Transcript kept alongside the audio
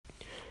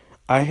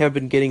I have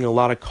been getting a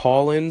lot of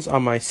call-ins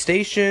on my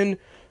station,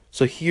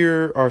 so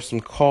here are some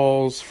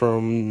calls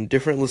from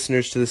different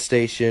listeners to the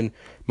station.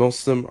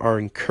 Most of them are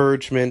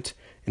encouragement,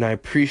 and I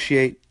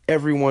appreciate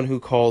everyone who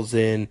calls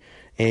in,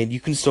 and you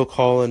can still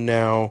call in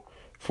now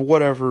for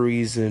whatever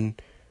reason,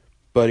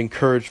 but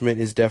encouragement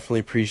is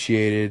definitely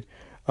appreciated.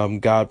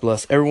 God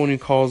bless everyone who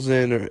calls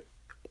in,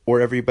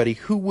 or everybody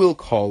who will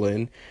call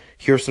in.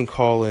 Here are some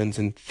call-ins,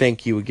 and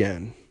thank you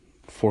again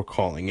for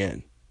calling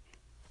in.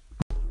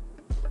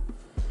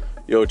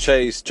 Yo,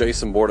 Chase,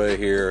 Jason Borda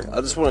here.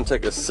 I just want to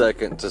take a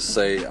second to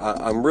say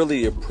I'm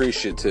really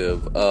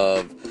appreciative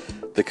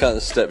of the kind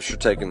of steps you're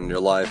taking in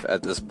your life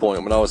at this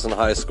point. When I was in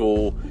high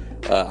school,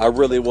 I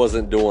really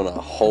wasn't doing a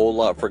whole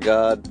lot for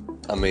God.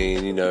 I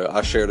mean,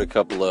 I shared a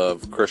couple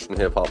of Christian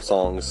hip-hop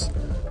songs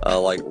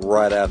like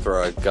right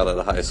after I got out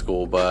of high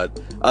school, but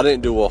I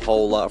didn't do a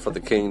whole lot for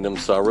the kingdom,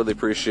 so I really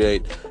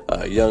appreciate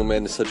young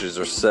men such as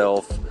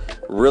yourself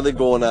really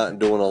going out and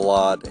doing a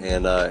lot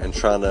and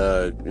trying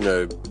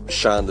to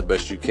shine the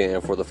best you can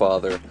for the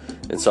Father.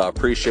 And so I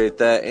appreciate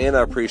that, and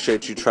I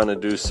appreciate you trying to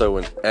do so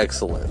in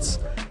excellence,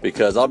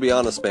 because I'll be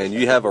honest, man,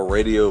 you have a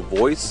radio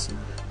voice,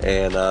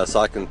 and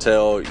so I can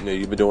tell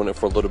you've been doing it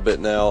for a little bit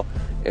now.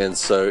 And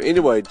so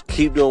anyway,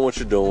 keep doing what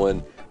you're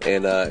doing,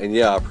 and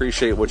yeah, I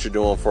appreciate what you're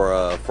doing for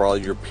all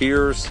your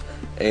peers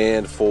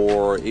and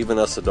for even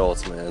us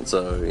adults, man.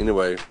 So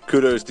anyway,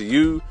 kudos to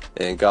you,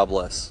 and God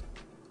bless.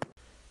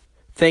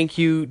 Thank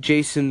you,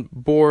 Jason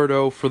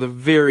Bordeaux, for the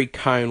very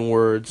kind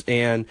words,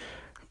 and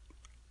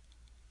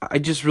I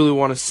just really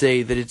want to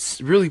say that it's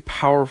really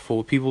powerful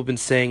what people have been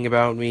saying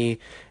about me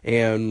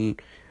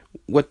and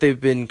what they've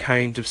been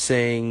kind of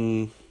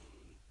saying.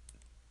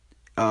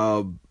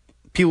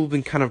 People have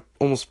been kind of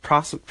almost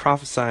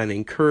prophesying,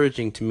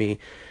 encouraging to me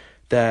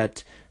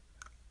that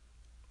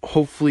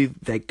hopefully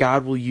that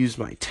God will use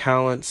my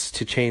talents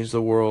to change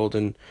the world,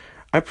 and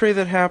I pray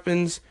that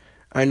happens.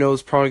 I know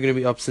it's probably going to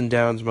be ups and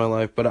downs in my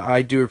life, but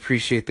I do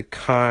appreciate the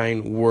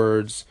kind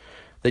words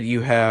that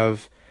you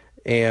have,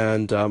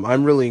 and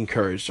I'm really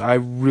encouraged. I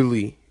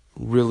really,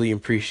 really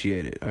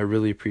appreciate it. I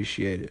really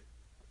appreciate it.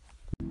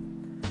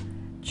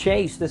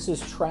 Chase, this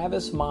is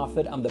Travis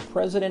Moffitt. I'm the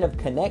president of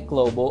Connect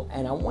Global,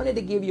 and I wanted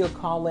to give you a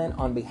call in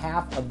on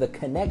behalf of the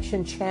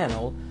Connection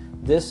Channel.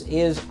 This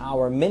is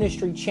our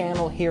ministry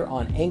channel here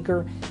on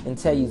Anchor, and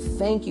tell you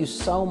thank you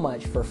so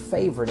much for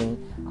favoriting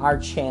our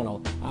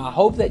channel. I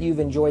hope that you've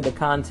enjoyed the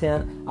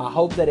content. I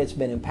hope that it's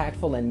been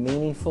impactful and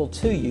meaningful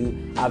to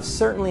you. I've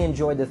certainly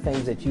enjoyed the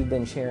things that you've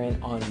been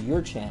sharing on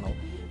your channel.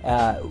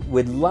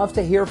 We'd love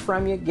to hear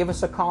from you. Give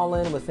us a call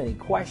in with any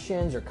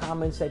questions or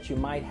comments that you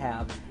might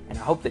have, and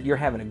I hope that you're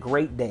having a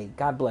great day.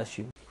 God bless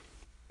you.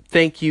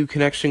 Thank you,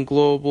 Connection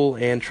Global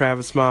and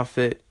Travis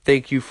Moffitt.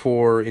 Thank you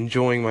for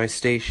enjoying my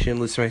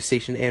station, listening to my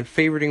station, and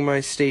favoriting my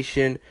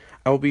station.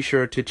 I will be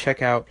sure to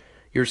check out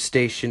your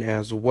station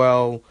as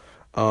well.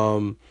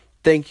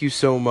 Thank you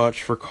so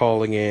much for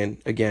calling in.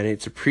 Again,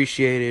 it's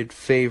appreciated.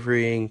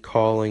 Favoriting,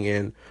 calling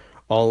in,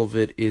 all of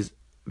it is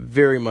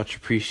very much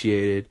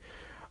appreciated.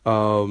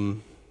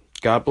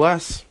 God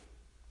bless.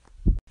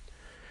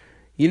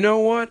 You know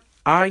what?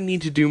 I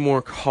need to do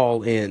more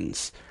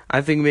call-ins. I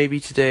think maybe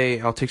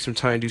today I'll take some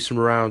time to do some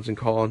rounds and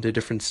call into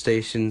different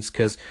stations,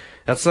 because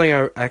that's something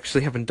I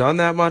actually haven't done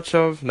that much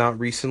of, not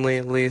recently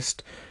at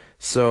least,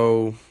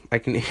 so I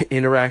can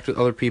interact with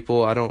other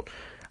people.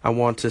 I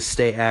want to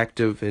stay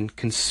active in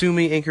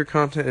consuming Anchor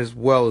content as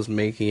well as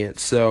making it,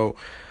 so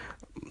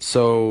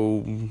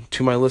to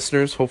my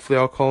listeners, hopefully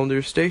I'll call into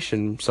your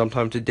station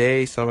sometime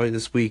today, sometime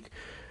this week.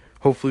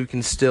 Hopefully we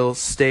can still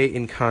stay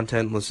in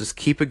content. Let's just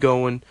keep it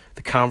going,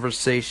 the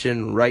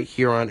conversation right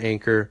here on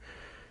Anchor.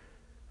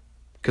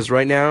 Because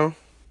right now,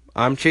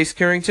 I'm Chase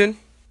Carrington,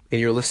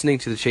 and you're listening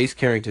to The Chase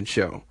Carrington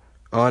Show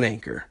on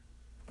Anchor.